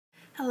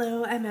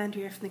Hello, I'm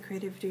Andrea from the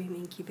Creative Dream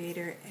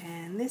Incubator,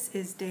 and this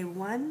is day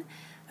one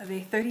of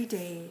a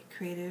 30-day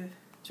creative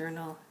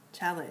journal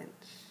challenge.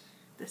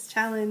 This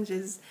challenge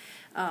is,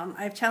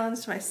 I've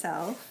challenged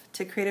myself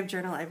to creative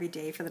journal every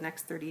day for the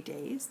next 30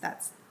 days.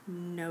 That's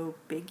no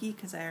biggie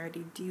because I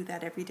already do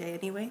that every day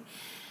anyway.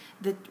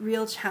 The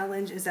real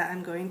challenge is that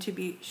I'm going to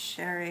be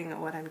sharing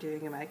what I'm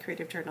doing in my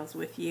creative journals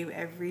with you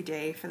every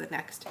day for the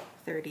next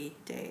 30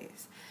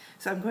 days.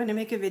 So I'm going to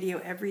make a video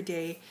every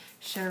day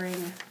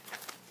sharing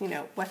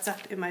what's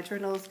up in my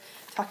journals,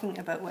 talking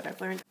about what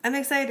I've learned. I'm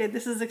excited.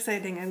 This is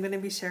exciting. I'm going to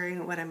be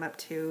sharing what I'm up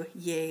to.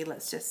 Yay,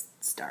 let's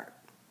just start.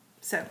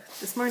 So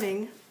this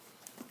morning,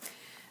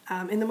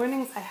 in the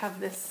mornings, I have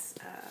this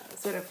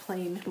sort of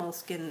plain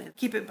moleskin.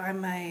 Keep it by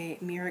my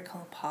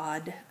Miracle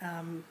Pod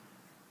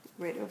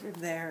right over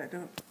there.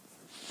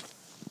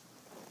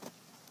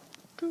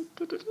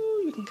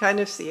 You can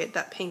kind of see it,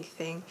 that pink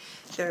thing.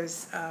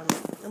 There's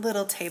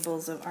little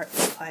tables of art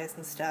supplies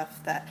and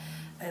stuff that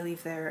I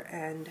leave there,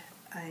 and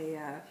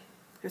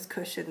there's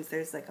cushions.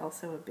 There's like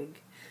also a big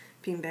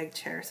beanbag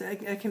chair, so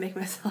I can make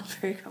myself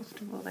very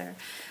comfortable there.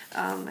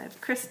 I have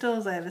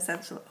crystals, I have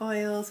essential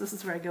oils. This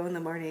is where I go in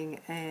the morning,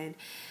 and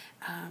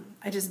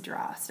I just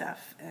draw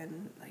stuff,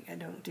 and I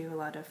don't do a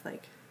lot of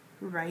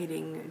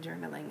writing,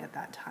 journaling at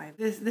that time.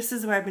 This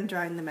is where I've been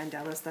drawing the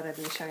mandalas that I've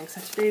been sharing.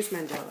 So today's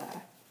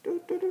mandala,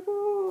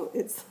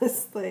 it's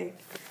just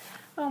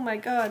oh my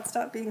god,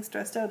 stop being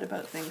stressed out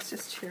about things,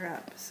 just cheer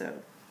up. So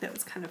that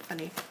was kind of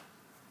funny.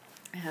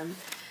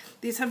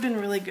 These have been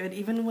really good,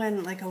 even when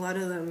a lot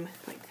of them,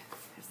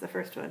 here's the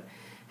first one,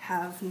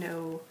 have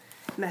no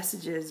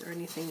messages or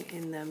anything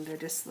in them. They're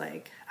just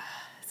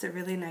it's a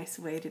really nice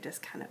way to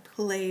just kind of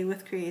play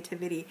with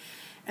creativity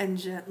and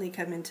gently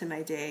come into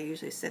my day. I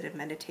usually sit and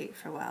meditate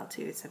for a while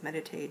too. So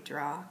meditate,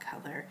 draw,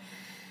 color.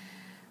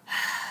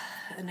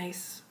 A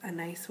nice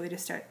way to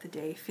start the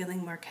day, feeling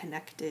more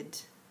connected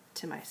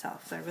to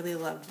myself. So I really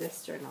love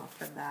this journal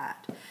for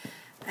that.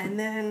 And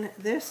then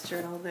this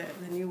journal, the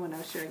new one I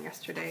was sharing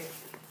yesterday,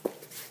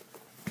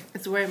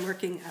 is where I'm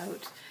working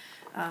out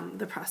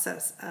the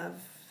process of,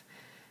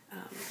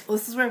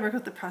 this is where I work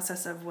with the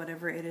process of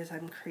whatever it is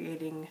I'm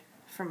creating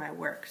for my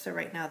work. So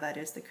right now that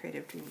is the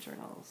Creative Dream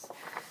Journals.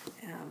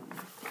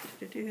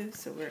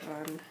 So we're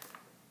on.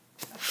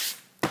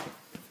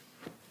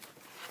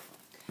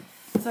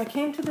 So I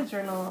came to the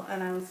journal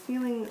and I was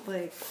feeling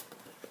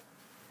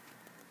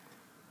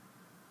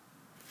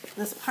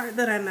this part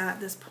that I'm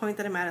at, this point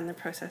that I'm at in the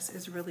process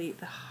is really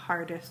the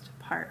hardest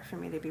part for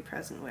me to be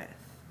present with.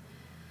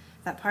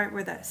 That part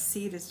where that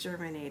seed is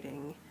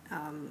germinating.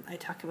 I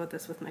talk about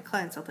this with my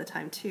clients all the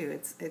time too.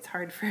 It's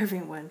hard for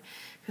everyone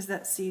because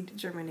that seed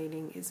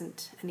germinating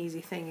isn't an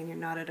easy thing, and you're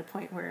not at a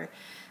point where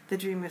the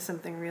dream is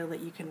something real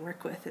that you can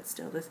work with. It's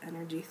still this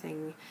energy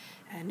thing,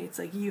 and it's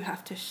you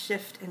have to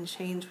shift and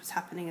change what's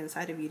happening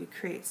inside of you to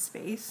create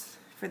space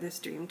for this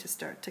dream to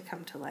start to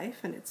come to life,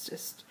 and it's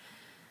just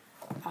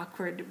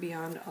awkward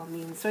beyond all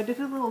means. So I did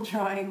a little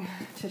drawing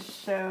to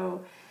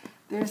show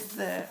there's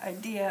the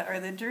idea or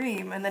the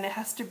dream, and then it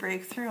has to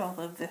break through all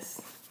of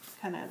this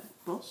kind of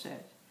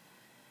bullshit,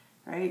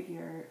 right?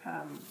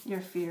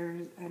 Your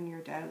fears and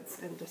your doubts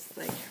and just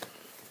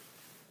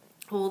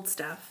old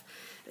stuff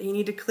that you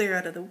need to clear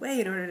out of the way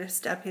in order to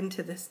step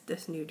into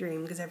this new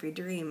dream, because every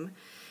dream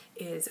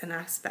is an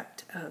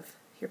aspect of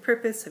your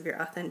purpose, of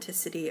your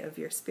authenticity, of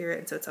your spirit,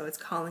 and so it's always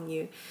calling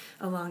you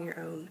along your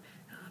own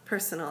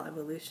personal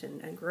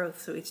evolution and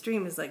growth. So each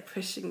dream is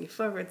pushing you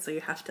forward, so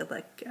you have to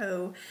let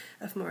go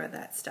of more of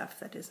that stuff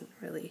that isn't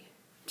really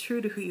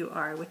true to who you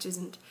are, which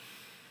isn't,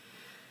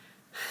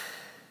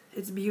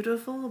 it's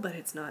beautiful, but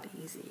it's not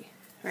easy,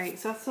 right?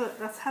 So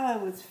that's how I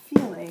was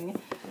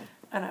feeling,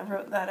 and I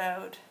wrote that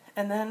out.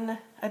 And then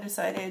I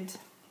decided,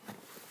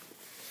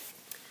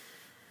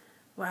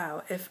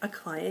 wow, if a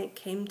client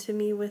came to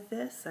me with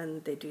this,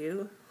 and they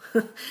do,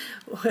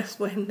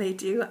 when they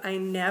do, I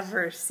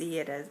never see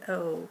it as,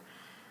 oh,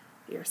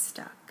 you're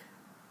stuck.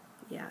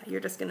 Yeah,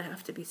 you're just going to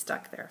have to be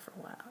stuck there for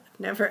a while. I've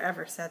never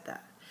ever said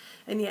that.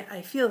 And yet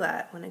I feel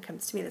that when it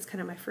comes to me. That's kind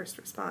of my first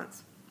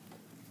response.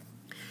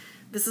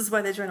 This is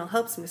why the journal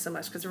helps me so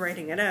much, because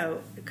writing it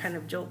out, it kind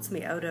of jolts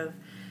me out of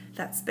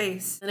that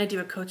space. And I do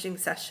a coaching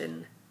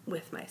session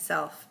with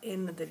myself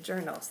in the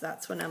journal. So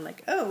that's when I'm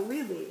oh,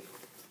 really?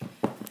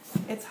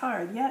 It's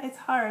hard. Yeah, it's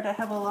hard. I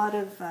have a lot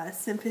of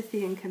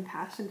sympathy and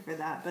compassion for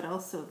that, but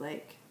also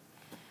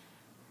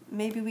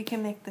maybe we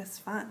can make this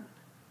fun.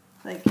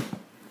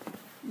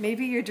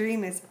 Maybe your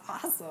dream is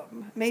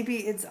awesome. Maybe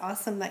it's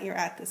awesome that you're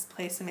at this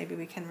place, and maybe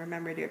we can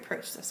remember to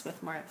approach this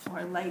with more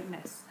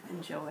lightness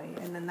and joy.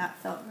 And then that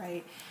felt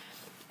right.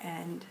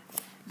 And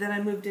then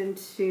I moved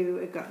into,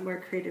 it got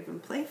more creative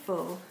and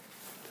playful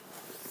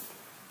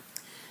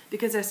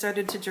because I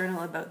started to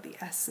journal about the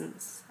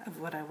essence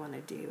of what I want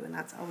to do. And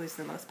that's always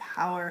the most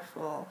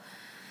powerful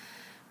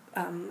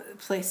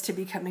place to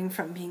be coming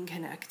from, being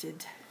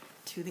connected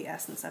to the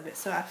essence of it.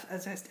 So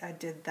as I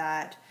did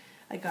that,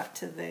 I got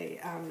to the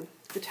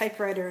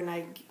typewriter and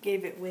I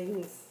gave it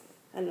wings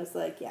and was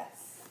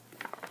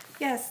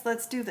yes,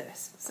 let's do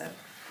this. So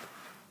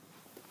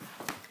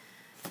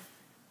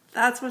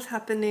that's what's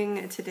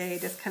happening today,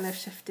 just kind of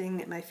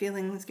shifting my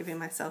feelings, giving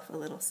myself a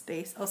little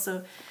space.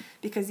 Also,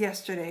 because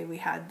yesterday we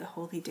had the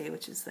Holy Day,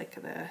 which is like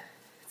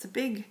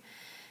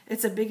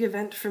it's a big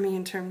event for me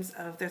in terms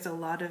of there's a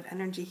lot of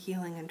energy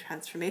healing and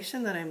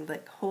transformation that I'm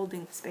like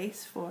holding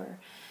space for.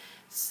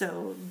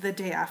 So the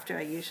day after,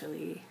 I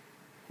usually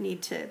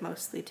need to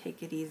mostly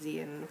take it easy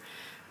and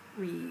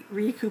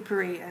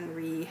recuperate and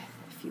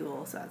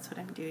refuel. So that's what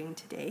I'm doing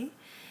today.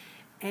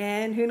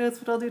 And who knows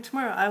what I'll do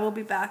tomorrow. I will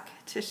be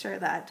back to share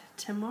that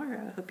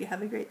tomorrow. Hope you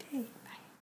have a great day.